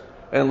says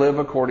and live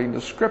according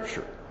to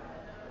Scripture.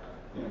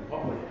 In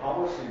public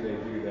policy, they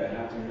do that,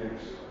 not to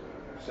mix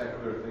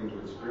secular things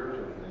with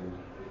spiritual things.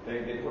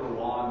 They put a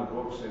law in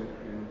the books in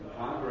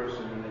Congress,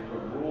 and then they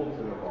put rule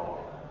to the law.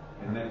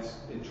 And that's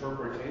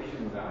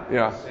interpretations on it.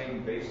 Yeah. It's the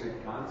same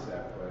basic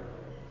concept,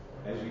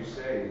 but as you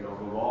say,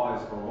 the law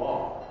is the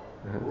law.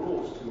 The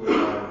rules to it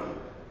are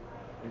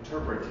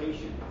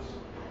interpretations.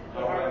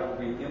 How that will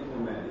be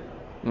implemented.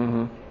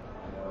 Mm-hmm.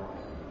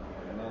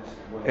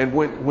 And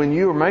when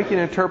you are making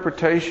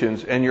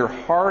interpretations and your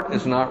heart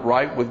is not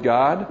right with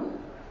God,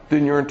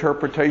 then your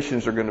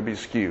interpretations are going to be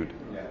skewed.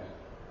 Yes.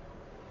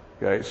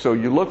 Okay, so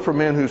you look for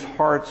men whose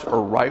hearts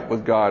are right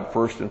with God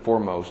first and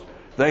foremost.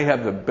 They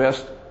have the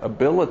best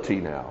ability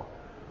now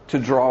to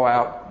draw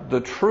out the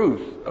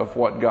truth of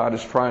what God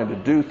is trying to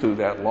do through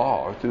that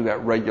law, or through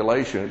that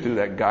regulation, or through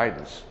that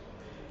guidance.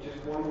 Just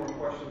one more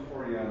question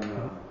for you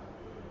on,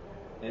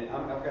 and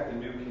I've got the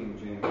New King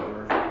James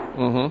Version,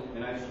 Mm-hmm.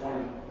 and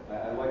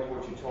I liked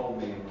what you told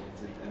me, and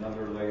it's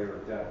another layer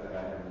of depth that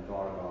I haven't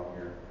thought about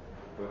here.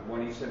 But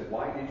when he said,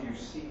 "Why did you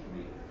seek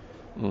me?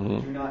 Mm-hmm.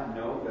 Did you not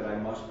know that I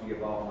must be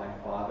about my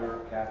Father,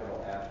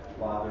 capital F,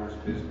 Father's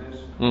business?"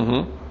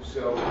 Mm-hmm.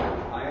 So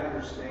I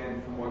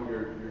understand from what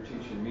you're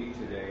teaching me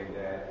today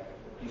that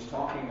he's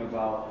talking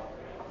about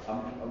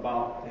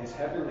his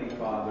heavenly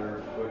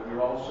Father, but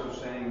you're also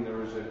saying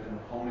there is a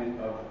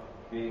component of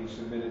being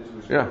submitted to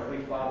his earthly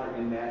Father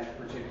in that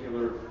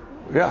particular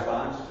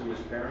response to his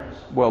parents?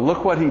 Well,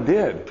 look what he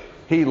did.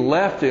 He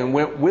left and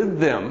went with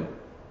them,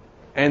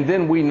 and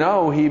then we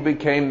know he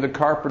became the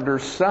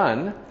carpenter's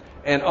son,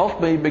 and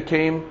ultimately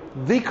became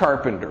the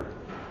carpenter.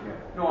 Yeah.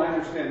 No, I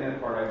understand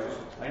that part.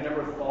 I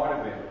never thought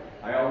of it.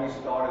 I always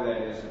thought of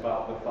that as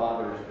about the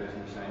Father's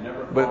business. I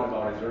never thought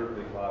about his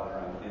earthly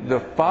father. The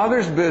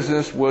Father's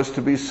business was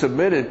to be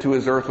submitted to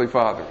his earthly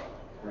father.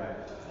 Right.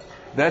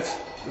 That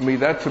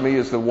to me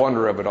is the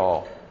wonder of it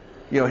all.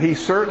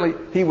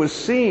 He was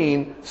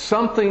seeing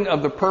something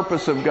of the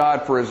purpose of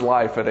God for his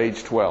life at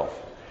age 12.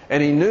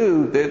 And he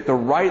knew that the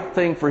right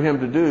thing for him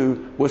to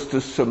do was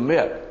to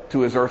submit to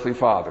his earthly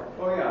father.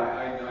 Oh yeah,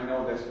 I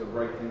know that's the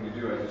right thing to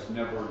do. I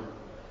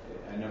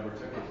never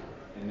took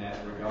it in that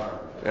regard.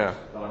 I just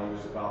thought he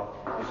was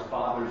about his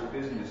father's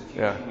business,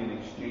 teaching and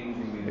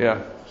exchanging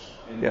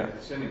in the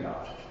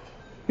synagogue.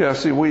 Yeah,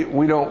 see,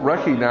 we don't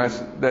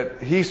recognize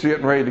that he's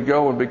getting ready to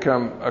go and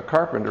become a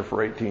carpenter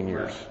for 18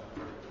 years.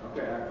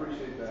 Okay, I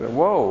appreciate that. So,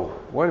 whoa,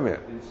 wait a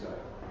minute.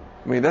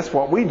 Insight. That's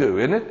what we do,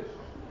 isn't it?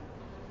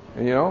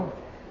 And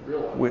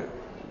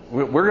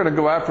we're going to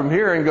go out from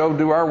here and go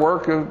do our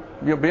work of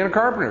being a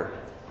carpenter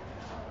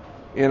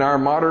in our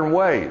modern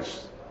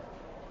ways.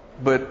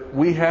 But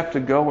we have to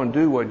go and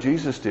do what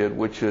Jesus did,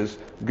 which is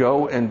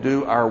go and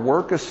do our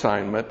work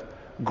assignment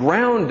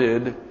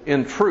grounded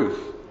in truth,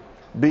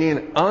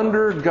 being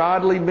under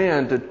godly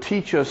men to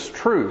teach us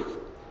truth,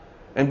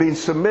 and being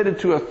submitted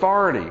to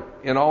authority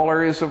in all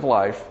areas of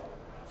life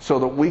so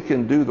that we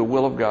can do the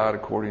will of God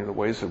according to the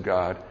ways of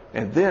God.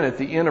 And then at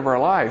the end of our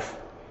life,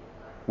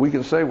 we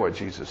can say what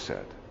Jesus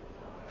said.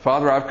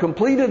 Father, I've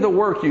completed the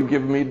work you've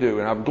given me to do,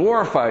 and I've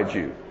glorified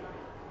you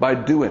by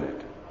doing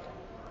it.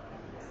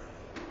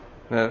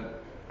 Now,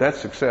 that's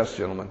success,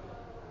 gentlemen.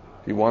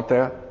 Do you want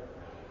that?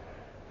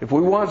 If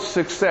we want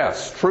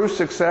success, true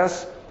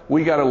success,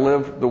 we got to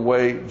live the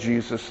way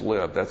Jesus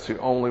lived. That's the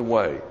only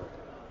way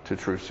to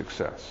true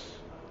success.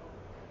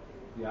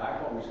 Yeah,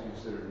 I've always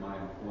considered my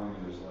employment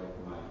as like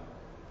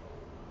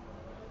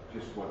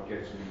just what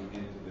gets me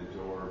into the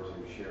door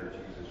to share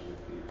Jesus with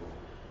people.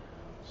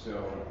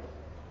 So,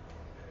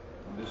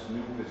 this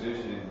new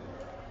position,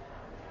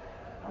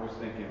 I was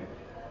thinking,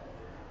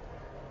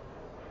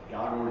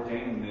 God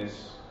ordained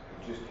this.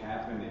 It just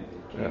happened.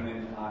 It came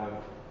in out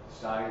of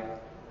sight.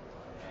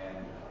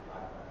 And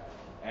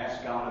I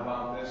asked God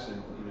about this,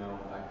 and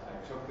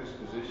I took this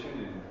position,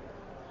 and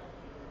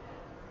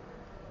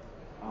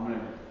I'm going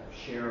to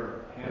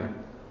share Him,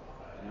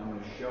 and I'm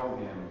going to show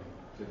Him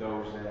to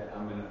those that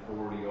I'm in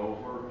authority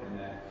over, and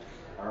that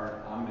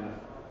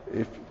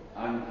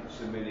I'm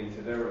submitting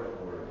to their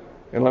authority.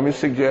 And let me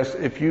suggest,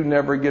 if you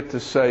never get to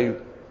say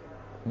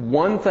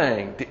one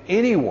thing to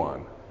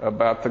anyone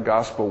about the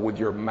gospel with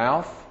your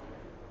mouth,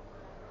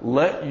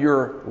 let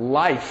your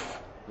life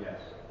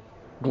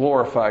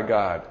glorify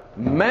God.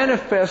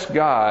 Manifest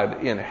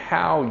God in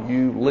how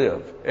you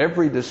live.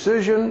 Every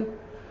decision,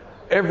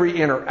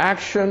 every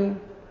interaction,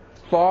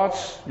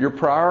 thoughts, your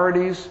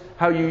priorities,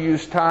 how you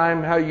use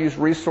time, how you use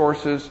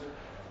resources,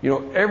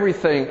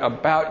 everything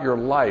about your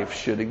life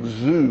should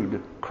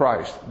exude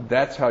Christ.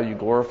 That's how you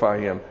glorify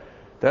Him.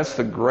 That's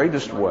the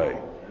greatest way.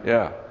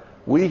 Yeah.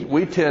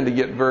 We tend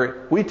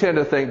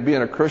to think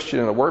being a Christian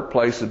in the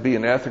workplace is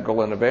being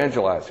ethical and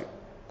evangelizing.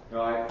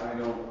 No, I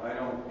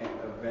don't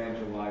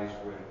evangelize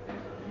with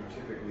you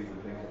typically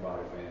would think about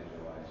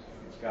evangelizing.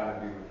 It's got to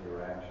be with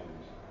your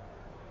actions.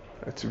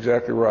 That's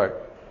exactly right.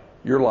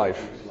 Your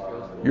life.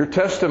 Your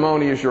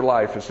testimony is your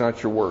life. It's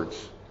not your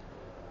words.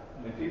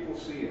 And people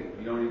see it.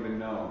 You don't even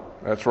know.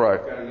 That's right.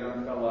 I've got a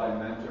young fellow I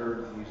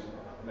mentored. He's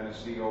been a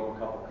CEO of a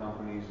couple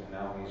companies, and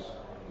now he's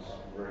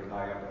very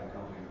high up in a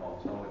company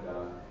called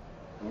Teledon.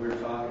 And we were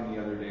talking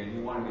the other day, and he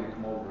wanted me to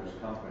come over to his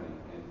company.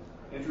 And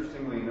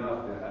interestingly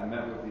enough, I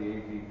met with the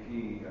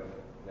AVP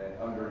that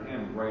under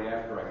him right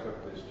after I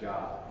took this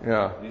job.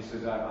 Yeah. And he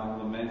says, I'm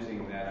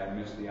lamenting that I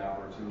missed the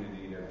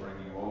opportunity to bring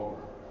you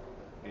over.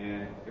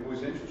 And it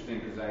was interesting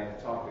because I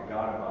talked to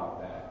God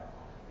about that.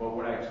 But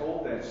what I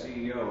told that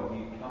CEO,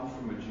 he comes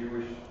from a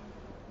Jewish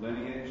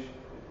lineage.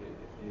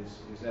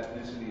 His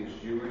ethnicity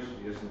is Jewish.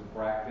 He doesn't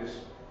practice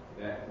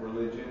that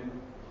religion.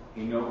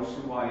 He knows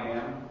who I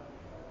am.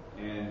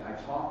 And I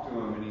talked to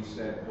him, and he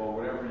said, well,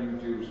 whatever you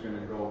do is going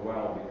to go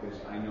well because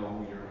I know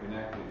who you're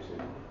connected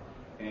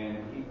to. And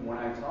when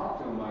I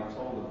talked to him, I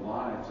told him,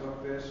 Lon, I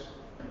took this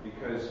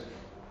because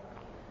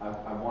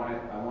I want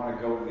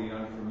to go to the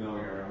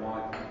unfamiliar. I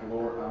want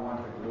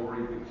the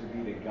glory to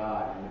be to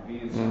God, and to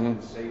be in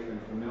something safe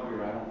and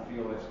familiar. I don't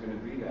feel it's going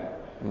to be that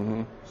way.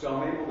 Mm-hmm. So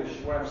I'm able to.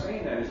 What I'm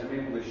saying that is, I'm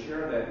able to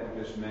share that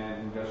with this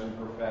man who doesn't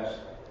profess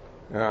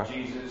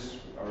Jesus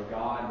or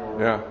God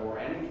or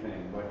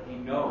anything, but he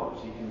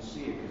knows. He can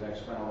see it because I've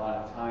spent a lot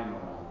of time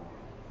around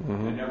him.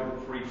 Mm-hmm. I never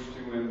preached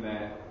to him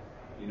that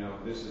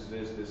this is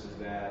this is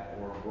that,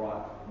 or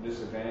brought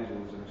this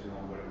evangelism to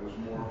him, but it was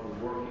more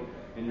for working.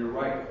 And you're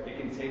right, it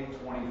can take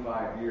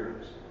 25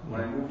 years.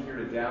 When I moved here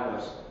to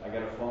Dallas, I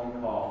got a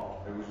phone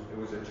call. It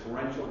was a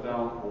torrential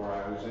downpour.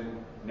 I was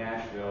in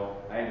Nashville.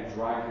 I had to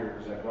drive here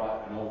because I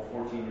brought an old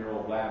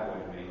 14-year-old lab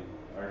with me,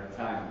 or at the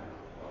time,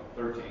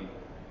 13.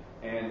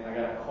 And I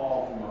got a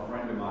call from a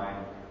friend of mine,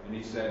 and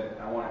he said,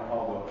 I want to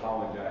call to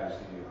apologize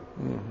to you.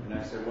 Mm-hmm. And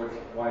I said,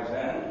 why is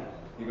that?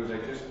 He goes, I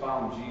just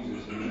found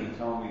Jesus, and you've been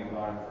telling me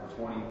about him for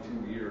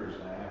 22 years,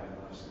 and I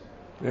haven't listened.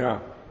 Yeah.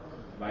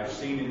 But I've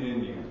seen it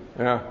in you.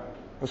 Yeah.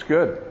 That's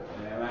good.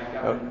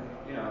 And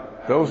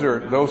those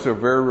are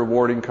very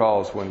rewarding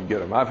calls when you get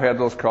them. I've had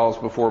those calls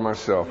before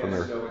myself.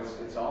 Yeah, so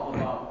it's all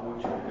about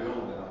what you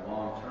build in the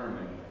long term.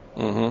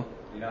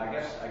 And, I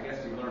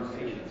guess you learn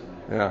patience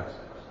in that.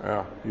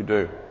 Yeah, you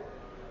do.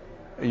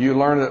 You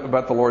learn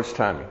about the Lord's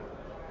timing.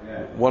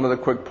 Yeah. One other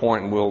quick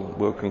point, and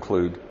we'll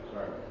conclude.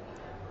 Sorry.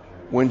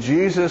 When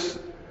Jesus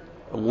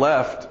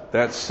left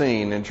that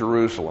scene in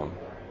Jerusalem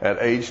at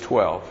age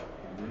 12,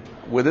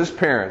 with his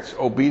parents,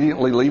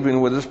 obediently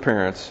leaving with his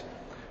parents,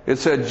 it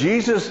said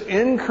Jesus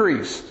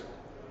increased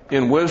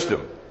in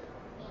wisdom.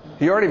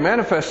 He already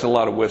manifested a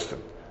lot of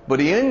wisdom, but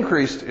he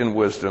increased in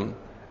wisdom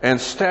and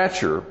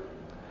stature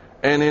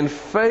and in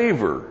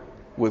favor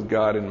with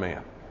God and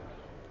man.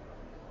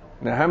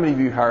 Now, how many of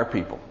you hire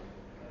people?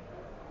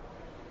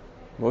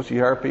 Most of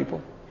you hire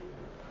people?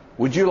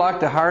 Would you like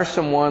to hire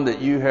someone that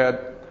you had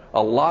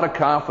a lot of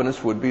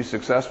confidence would be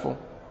successful?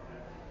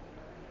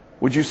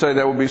 Would you say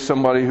that would be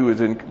somebody who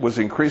was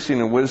increasing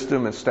in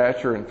wisdom and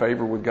stature and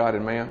favor with God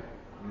and man?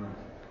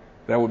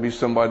 That would be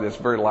somebody that's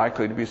very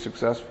likely to be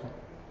successful.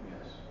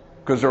 Yes.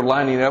 Because they're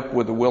lining up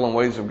with the will and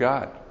ways of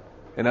God.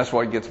 And that's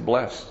why it gets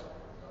blessed.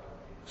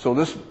 So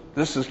this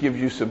just gives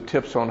you some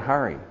tips on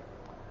hiring.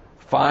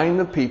 Find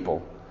the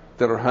people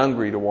that are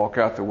hungry to walk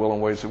out the will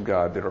and ways of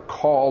God, that are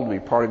called to be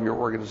part of your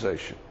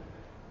organization.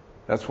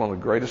 That's one of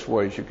the greatest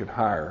ways you can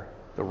hire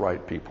the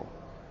right people.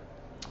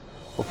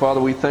 Well,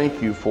 Father, we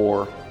thank you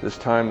for this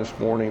time this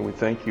morning. We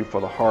thank you for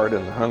the heart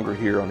and the hunger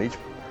here on each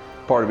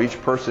part of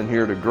each person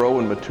here to grow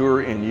and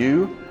mature in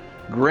you.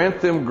 Grant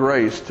them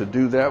grace to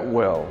do that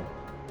well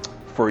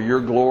for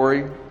your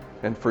glory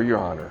and for your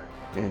honor.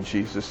 In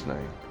Jesus'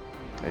 name,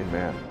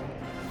 amen.